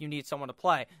bye week, you need someone to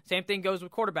play. Same thing goes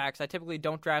with quarterbacks. I typically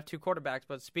don't draft 2 quarterbacks,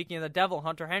 but speaking of the devil,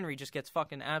 Hunter Henry just gets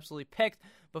fucking absolutely picked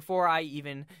before I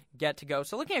even get to go.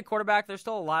 So looking at quarterback, there's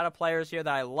still a lot of players here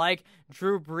that I like.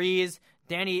 Drew Brees,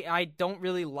 I don't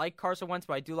really like Carson Wentz,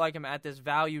 but I do like him at this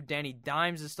value. Danny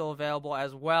Dimes is still available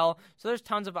as well. So there's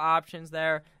tons of options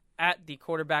there at the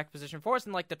quarterback position for us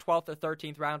in like the 12th or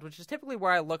 13th round, which is typically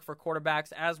where I look for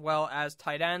quarterbacks as well as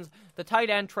tight ends. The tight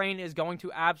end train is going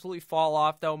to absolutely fall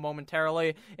off, though,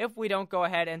 momentarily if we don't go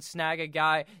ahead and snag a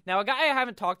guy. Now, a guy I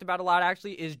haven't talked about a lot,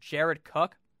 actually, is Jared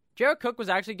Cook. Jared Cook was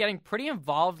actually getting pretty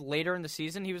involved later in the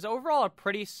season. He was overall a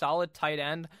pretty solid tight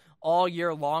end all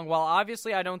year long. While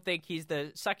obviously I don't think he's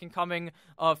the second coming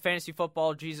of fantasy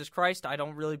football Jesus Christ, I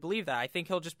don't really believe that. I think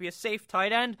he'll just be a safe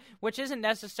tight end, which isn't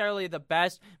necessarily the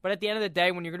best, but at the end of the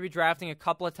day, when you're going to be drafting a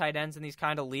couple of tight ends in these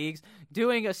kind of leagues,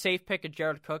 doing a safe pick of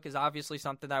Jared Cook is obviously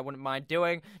something that I wouldn't mind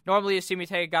doing. Normally you see me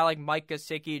take a guy like Mike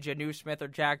Gesicki, Jonnu Smith, or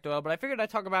Jack Doyle, but I figured I'd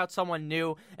talk about someone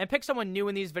new and pick someone new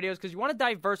in these videos because you want to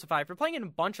diversify. If you're playing in a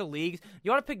bunch of leagues,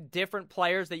 you want to pick different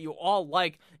players that you all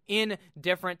like in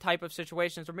different type of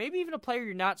situations, or maybe maybe even a player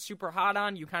you're not super hot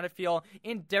on, you kind of feel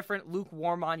indifferent,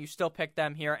 lukewarm on, you still pick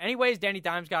them here. Anyways, Danny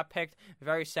Dimes got picked.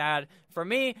 Very sad. For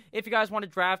me, if you guys want to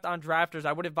draft on drafters,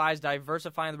 I would advise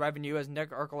diversifying the revenue, as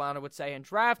Nick Ercolano would say, and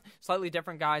draft slightly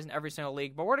different guys in every single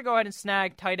league. But we're going to go ahead and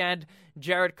snag tight end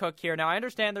Jared Cook here. Now, I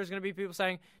understand there's going to be people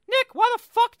saying, Nick, why the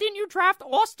fuck didn't you draft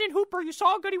Austin Hooper? You saw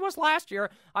how good he was last year.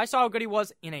 I saw how good he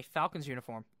was in a Falcons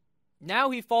uniform.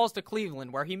 Now he falls to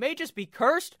Cleveland, where he may just be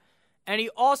cursed, and he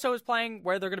also is playing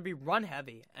where they're going to be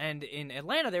run-heavy. And in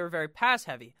Atlanta, they were very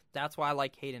pass-heavy. That's why I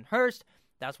like Hayden Hurst.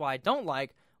 That's why I don't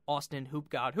like Austin Hoop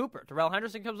God Hooper. Darrell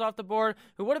Henderson comes off the board,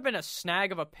 who would have been a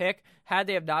snag of a pick had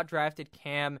they have not drafted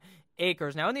Cam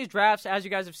Akers. Now, in these drafts, as you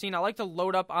guys have seen, I like to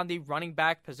load up on the running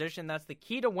back position. That's the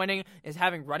key to winning, is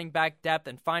having running back depth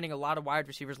and finding a lot of wide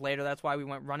receivers later. That's why we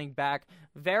went running back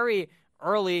very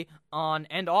early on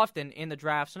and often in the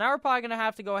draft. So now we're probably going to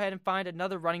have to go ahead and find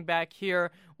another running back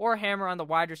here, or hammer on the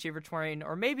wide receiver train,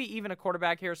 or maybe even a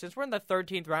quarterback here. Since we're in the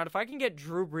 13th round, if I can get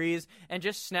Drew Brees and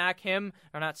just snack him,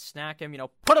 or not snack him,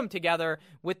 put him together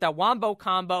with the wombo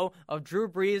combo of Drew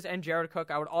Brees and Jared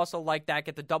Cook, I would also like that.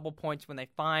 Get the double points when they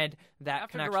find that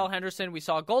After connection. Darrell Henderson, we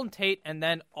saw Golden Tate and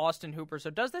then Austin Hooper.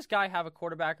 So does this guy have a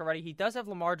quarterback already? He does have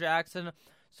Lamar Jackson.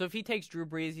 So if he takes Drew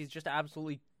Brees, he's just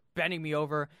absolutely bending me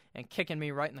over and kicking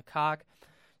me right in the cock.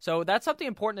 So that's something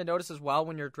important to notice as well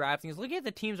when you're drafting, is looking at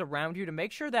the teams around you to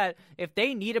make sure that if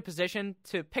they need a position,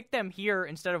 to pick them here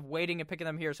instead of waiting and picking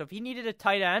them here. So if he needed a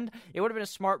tight end, it would have been a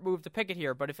smart move to pick it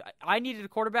here. But if I needed a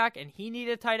quarterback and he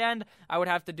needed a tight end, I would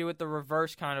have to do it the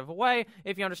reverse kind of a way,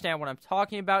 if you understand what I'm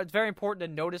talking about. It's very important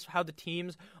to notice how the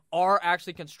teams are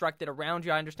actually constructed around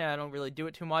you. I understand I don't really do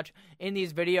it too much in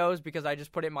these videos because I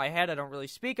just put it in my head. I don't really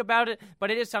speak about it, but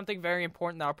it is something very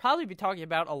important that I'll probably be talking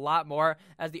about a lot more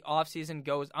as the offseason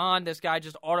goes on. This guy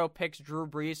just auto-picks Drew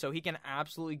Brees, so he can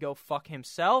absolutely go fuck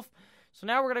himself. So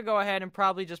now we're going to go ahead and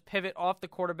probably just pivot off the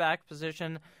quarterback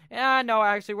position. No,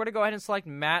 actually, we're going to go ahead and select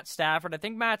Matt Stafford. I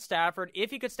think Matt Stafford,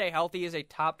 if he could stay healthy, is a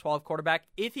top 12 quarterback.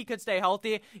 If he could stay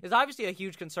healthy, is obviously a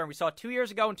huge concern. We saw 2 years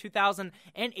ago in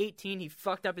 2018, he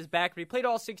fucked up his back, but he played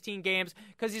all 16 games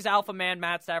because he's alpha man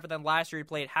Matt Stafford. Then last year, he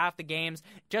played half the games,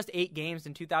 just 8 games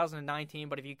in 2019.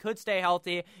 But if he could stay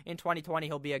healthy in 2020,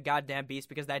 he'll be a goddamn beast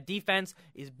because that defense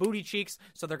is booty cheeks,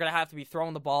 so they're going to have to be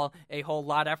throwing the ball a whole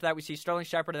lot. After that, we see Sterling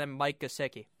Shepard and then Mike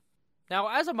Gesicki. Now,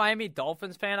 as a Miami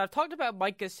Dolphins fan, I've talked about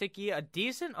Mike Gesicki a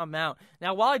decent amount.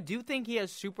 Now, while I do think he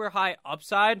has super high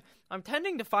upside, I'm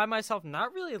tending to find myself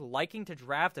not really liking to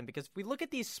draft him, because if we look at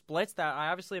these splits that I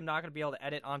obviously am not going to be able to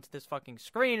edit onto this fucking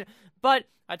screen, but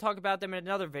I talk about them in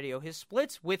another video. His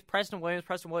splits with Preston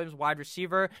Williams wide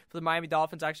receiver for the Miami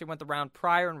Dolphins, actually went the round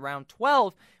prior in round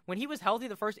 12. When he was healthy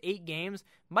the first 8 games,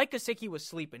 Mike Gesicki was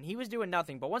sleeping. He was doing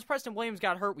nothing. But once Preston Williams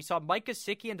got hurt, we saw Mike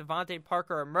Gesicki and Devontae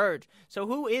Parker emerge. So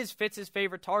who is Fitz's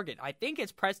favorite target? I think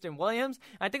it's Preston Williams.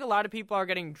 I think a lot of people are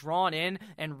getting drawn in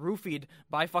and roofied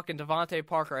by fucking Devontae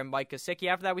Parker and Mike Gesicki.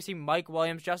 After that, we see Mike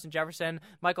Williams, Justin Jefferson,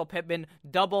 Michael Pittman,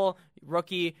 double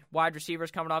rookie wide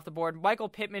receivers coming off the board. Michael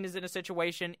Pittman is in a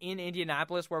situation in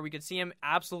Indianapolis where we could see him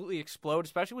absolutely explode,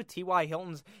 especially with T.Y.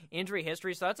 Hilton's injury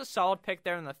history. So that's a solid pick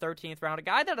there in the 13th round. A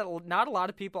guy that not a lot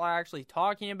of people are actually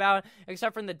talking about,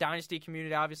 except for in the Dynasty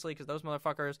community, obviously, because those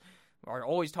motherfuckers are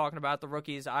always talking about the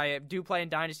rookies. I do play in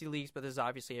Dynasty leagues, but this is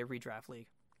obviously a redraft league.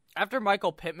 After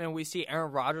Michael Pittman, we see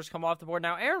Aaron Rodgers come off the board.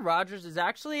 Now, Aaron Rodgers is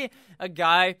actually a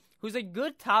guy who's a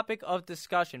good topic of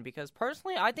discussion, because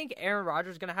personally, I think Aaron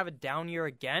Rodgers is going to have a down year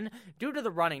again due to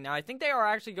the running. Now, I think they are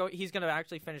actually he's going to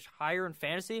actually finish higher in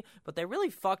fantasy, but they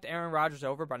really fucked Aaron Rodgers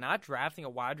over by not drafting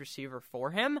a wide receiver for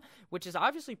him, which is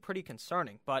obviously pretty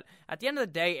concerning. But at the end of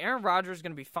the day, Aaron Rodgers is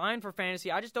going to be fine for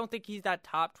fantasy. I just don't think he's that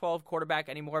top 12 quarterback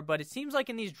anymore, but it seems like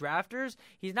in these drafters,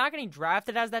 he's not getting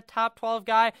drafted as that top 12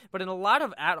 guy, but in a lot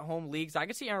of at-home leagues, I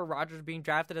can see Aaron Rodgers being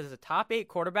drafted as a top 8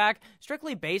 quarterback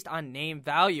strictly based on name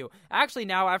value. Actually,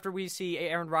 now, after we see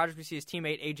Aaron Rodgers, we see his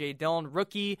teammate A.J. Dillon,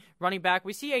 rookie running back.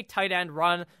 We see a tight end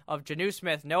run of Jonnu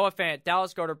Smith, Noah Fant,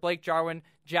 Dallas Goedert, Blake Jarwin,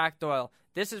 Jack Doyle.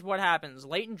 This is what happens.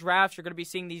 Late in drafts, you're going to be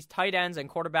seeing these tight ends and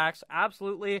quarterbacks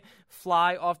absolutely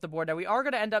fly off the board. Now, we are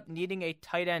going to end up needing a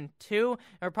tight end too,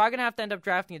 and we're probably going to have to end up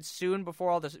drafting it soon before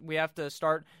all this. We have to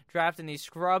start drafting these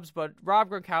scrubs, but Rob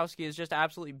Gronkowski is just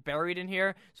absolutely buried in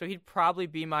here, so he'd probably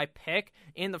be my pick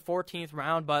in the 14th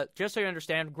round. But just so you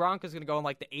understand, Gronk is going to go in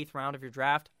like the 8th round of your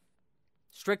draft,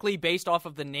 strictly based off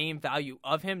of the name value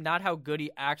of him, not how good he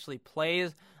actually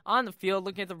plays on the field.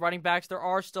 Looking at the running backs, there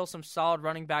are still some solid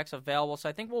running backs available, so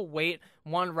I think we'll wait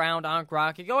one round on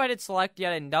Gronk and go ahead and select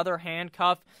yet another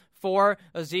handcuff for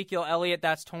Ezekiel Elliott,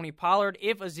 that's Tony Pollard.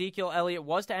 If Ezekiel Elliott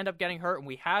was to end up getting hurt, and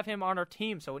we have him on our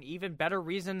team, so an even better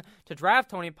reason to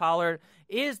draft Tony Pollard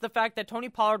is the fact that Tony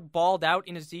Pollard balled out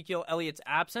in Ezekiel Elliott's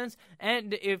absence,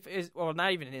 and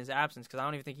not even in his absence, because I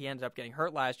don't even think he ended up getting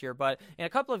hurt last year, but in a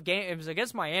couple of games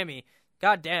against Miami,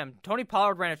 God damn, Tony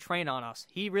Pollard ran a train on us.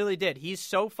 He really did. He's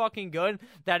so fucking good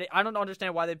that I don't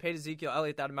understand why they paid Ezekiel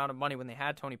Elliott that amount of money when they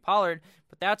had Tony Pollard,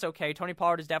 but that's okay. Tony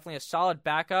Pollard is definitely a solid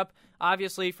backup.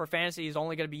 Obviously, for fantasy, he's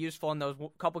only going to be useful in those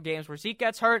couple games where Zeke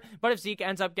gets hurt, but if Zeke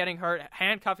ends up getting hurt,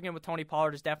 handcuffing him with Tony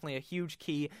Pollard is definitely a huge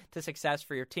key to success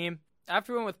for your team.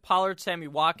 After we went with Pollard, Sammy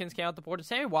Watkins came out the board. And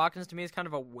Sammy Watkins, to me, is kind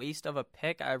of a waste of a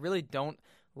pick. I really don't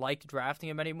like drafting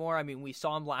him anymore. I mean, we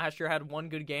saw him last year, had one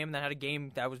good game, then had a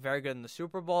game that was very good in the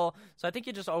Super Bowl. So I think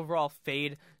you just overall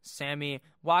fade Sammy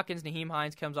Watkins. Nyheim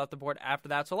Hines comes off the board after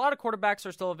that. So a lot of quarterbacks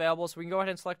are still available, so we can go ahead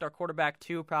and select our quarterback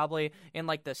 2 probably in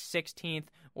like the 16th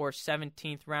or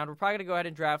 17th round. We're probably going to go ahead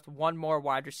and draft one more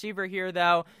wide receiver here,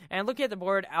 though. And looking at the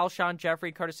board, Alshon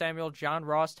Jeffrey, Curtis Samuel, John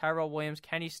Ross, Tyrell Williams,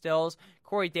 Kenny Stills,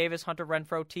 Corey Davis, Hunter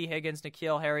Renfrow, T. Higgins,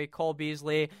 N'Keal Harry, Cole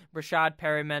Beasley, Rashad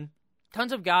Perryman.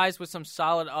 Tons of guys with some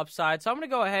solid upside. So I'm going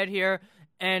to go ahead here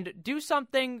and do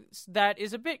something that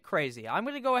is a bit crazy. I'm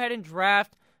going to go ahead and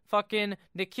draft fucking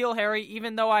N'Keal Harry,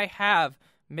 even though I have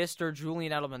Mr.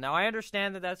 Julian Edelman. Now, I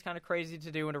understand that that's kind of crazy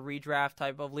to do in a redraft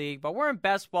type of league, but we're in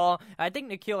best ball. I think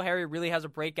N'Keal Harry really has a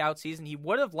breakout season. He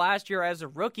would have last year as a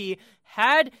rookie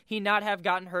had he not have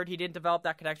gotten hurt. He didn't develop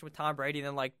that connection with Tom Brady.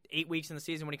 Then, like 8 weeks in the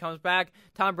season when he comes back,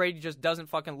 Tom Brady just doesn't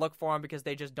fucking look for him because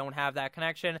they just don't have that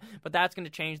connection. But that's going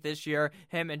to change this year.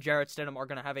 Him and Jarrett Stidham are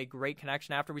going to have a great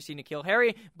connection after we see N'Keal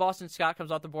Harry. Boston Scott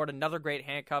comes off the board. Another great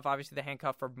handcuff. Obviously, the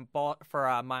handcuff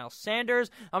for Miles Sanders.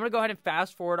 I'm going to go ahead and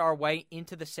fast forward our way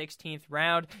into the 16th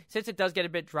round, since it does get a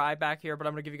bit dry back here, but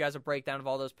I'm going to give you guys a breakdown of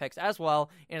all those picks as well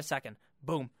in a second.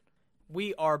 Boom.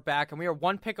 We are back, and we are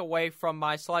one pick away from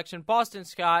my selection. Boston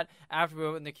Scott, after we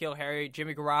went with N'Keal Harry,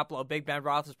 Jimmy Garoppolo, Big Ben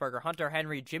Roethlisberger, Hunter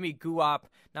Henry, Joe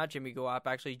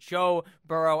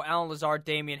Burrow, Allen Lazard,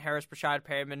 Damian Harris, Rashad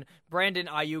Perryman, Brandon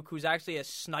Ayuk, who's actually a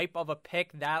snipe of a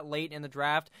pick that late in the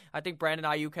draft. I think Brandon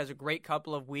Ayuk has a great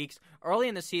couple of weeks early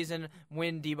in the season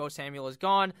when Deebo Samuel is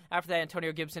gone. After that,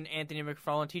 Antonio Gibson, Anthony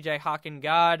McFarland, TJ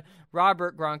Hockenson,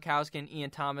 Robert Gronkowski, and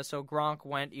Ian Thomas. So Gronk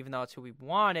went, even though it's who we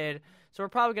wanted. So we're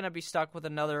probably going to be stuck with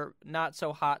another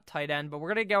not-so-hot tight end. But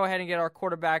we're going to go ahead and get our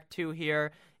quarterback 2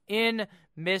 here in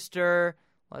Mr.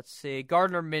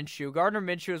 Gardner Minshew. Gardner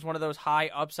Minshew is one of those high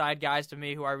upside guys to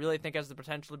me who I really think has the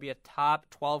potential to be a top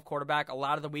 12 quarterback a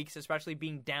lot of the weeks, especially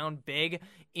being down big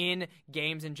in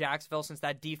games in Jacksonville since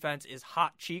that defense is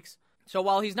hot cheeks. So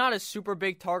while he's not a super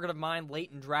big target of mine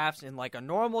late in drafts in like a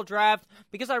normal draft,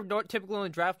 because I typically only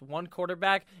draft one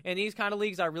quarterback, in these kind of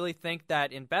leagues, I really think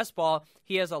that in best ball,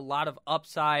 he has a lot of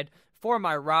upside for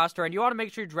my roster. And you want to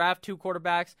make sure you draft 2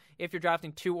 quarterbacks if you're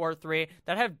drafting 2 or 3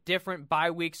 that have different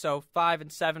bye weeks, so 5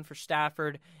 and 7 for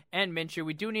Stafford and Minshew.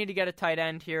 We do need to get a tight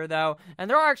end here, though, and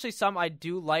there are actually some I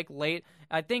do like late.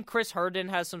 I think Chris Herndon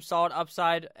has some solid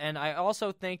upside, and I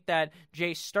also think that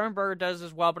Jay Sternberger does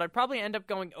as well, but I'd probably end up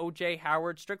going O.J.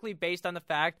 Howard, strictly based on the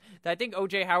fact that I think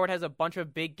O.J. Howard has a bunch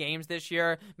of big games this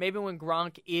year, maybe when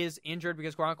Gronk is injured,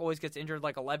 because Gronk always gets injured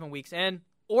like 11 weeks in,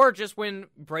 or just when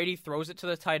Brady throws it to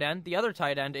the tight end, the other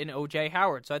tight end in O.J.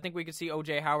 Howard. So I think we could see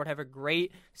O.J. Howard have a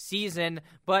great season,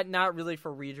 but not really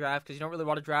for redraft, because you don't really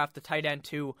want to draft the tight end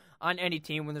 2 on any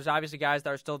team when there's obviously guys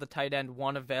that are still the tight end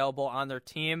 1 available on their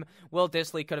team. Will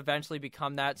Dissly could eventually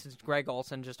become that since Greg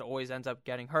Olsen just always ends up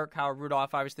getting hurt. Kyle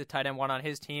Rudolph, obviously the tight end 1 on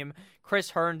his team. Chris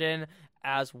Herndon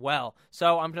as well.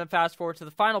 So I'm going to fast forward to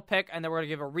the final pick, and then we're going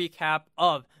to give a recap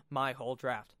of my whole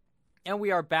draft. And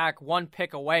we are back one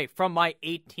pick away from my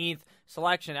 18th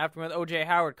selection after with O.J.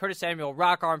 Howard, Curtis Samuel,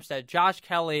 Rock Armstead, Josh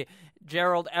Kelly,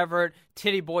 Gerald Everett,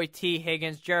 Titty Boy T.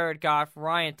 Higgins, Jared Goff,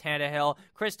 Ryan Tannehill,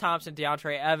 Chris Thompson,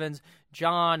 DeAndre Evans,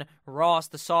 John Ross,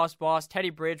 the Sauce Boss, Teddy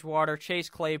Bridgewater,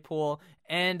 Chase Claypool,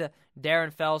 and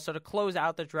Darren Fells. So to close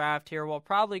out the draft here, we'll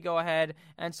probably go ahead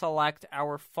and select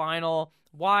our final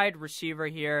wide receiver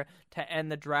here to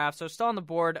end the draft. So still on the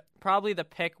board, probably the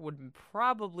pick would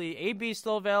probably AB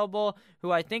still available,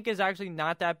 who I think is actually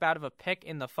not that bad of a pick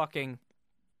in the fucking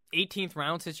 18th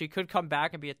round, since she could come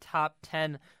back and be a top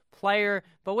 10 player.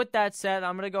 But with that said,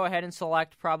 I'm going to go ahead and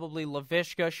select probably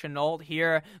Laviska Shenault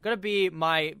here. Going to be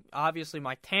my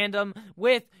tandem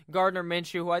with Gardner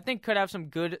Minshew, who I think could have some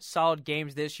good, solid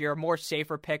games this year. A more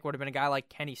safer pick would have been a guy like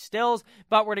Kenny Stills,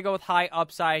 but we're going to go with high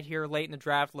upside here late in the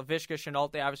draft. Laviska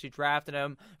Shenault, they obviously drafted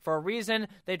him for a reason.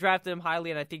 They drafted him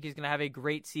highly, and I think he's going to have a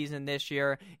great season this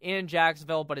year in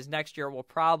Jacksonville, but his next year will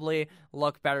probably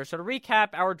look better. So to recap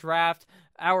our draft,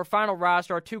 our final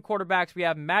roster, our 2 quarterbacks, we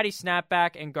have Matty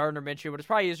Snapback and Gardner Minshew, but it's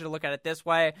probably easier to look at it this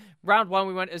way. Round 1,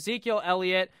 we went Ezekiel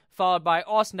Elliott, followed by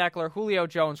Austin Eckler, Julio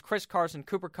Jones, Chris Carson,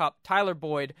 Cooper Kupp, Tyler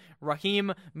Boyd,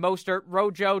 Raheem Mostert,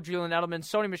 Rojo, Julian Edelman,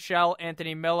 Sony Michel,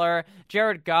 Anthony Miller,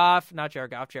 Jared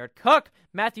Cook,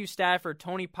 Matthew Stafford,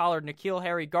 Tony Pollard, N'Keal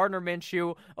Harry, Gardner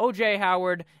Minshew, O.J.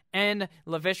 Howard, and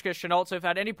Laviska Shenault. So if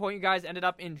at any point you guys ended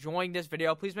up enjoying this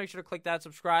video, please make sure to click that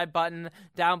subscribe button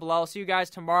down below. I'll see you guys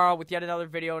tomorrow with yet another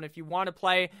video. And if you want to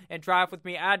play and draft with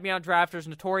me, add me on Drafters,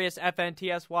 Notorious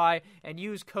FNTSY, and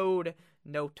use code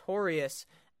Notorious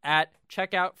at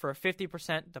checkout for a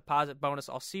 50% deposit bonus.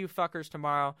 I'll see you fuckers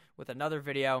tomorrow with another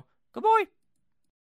video. Good boy.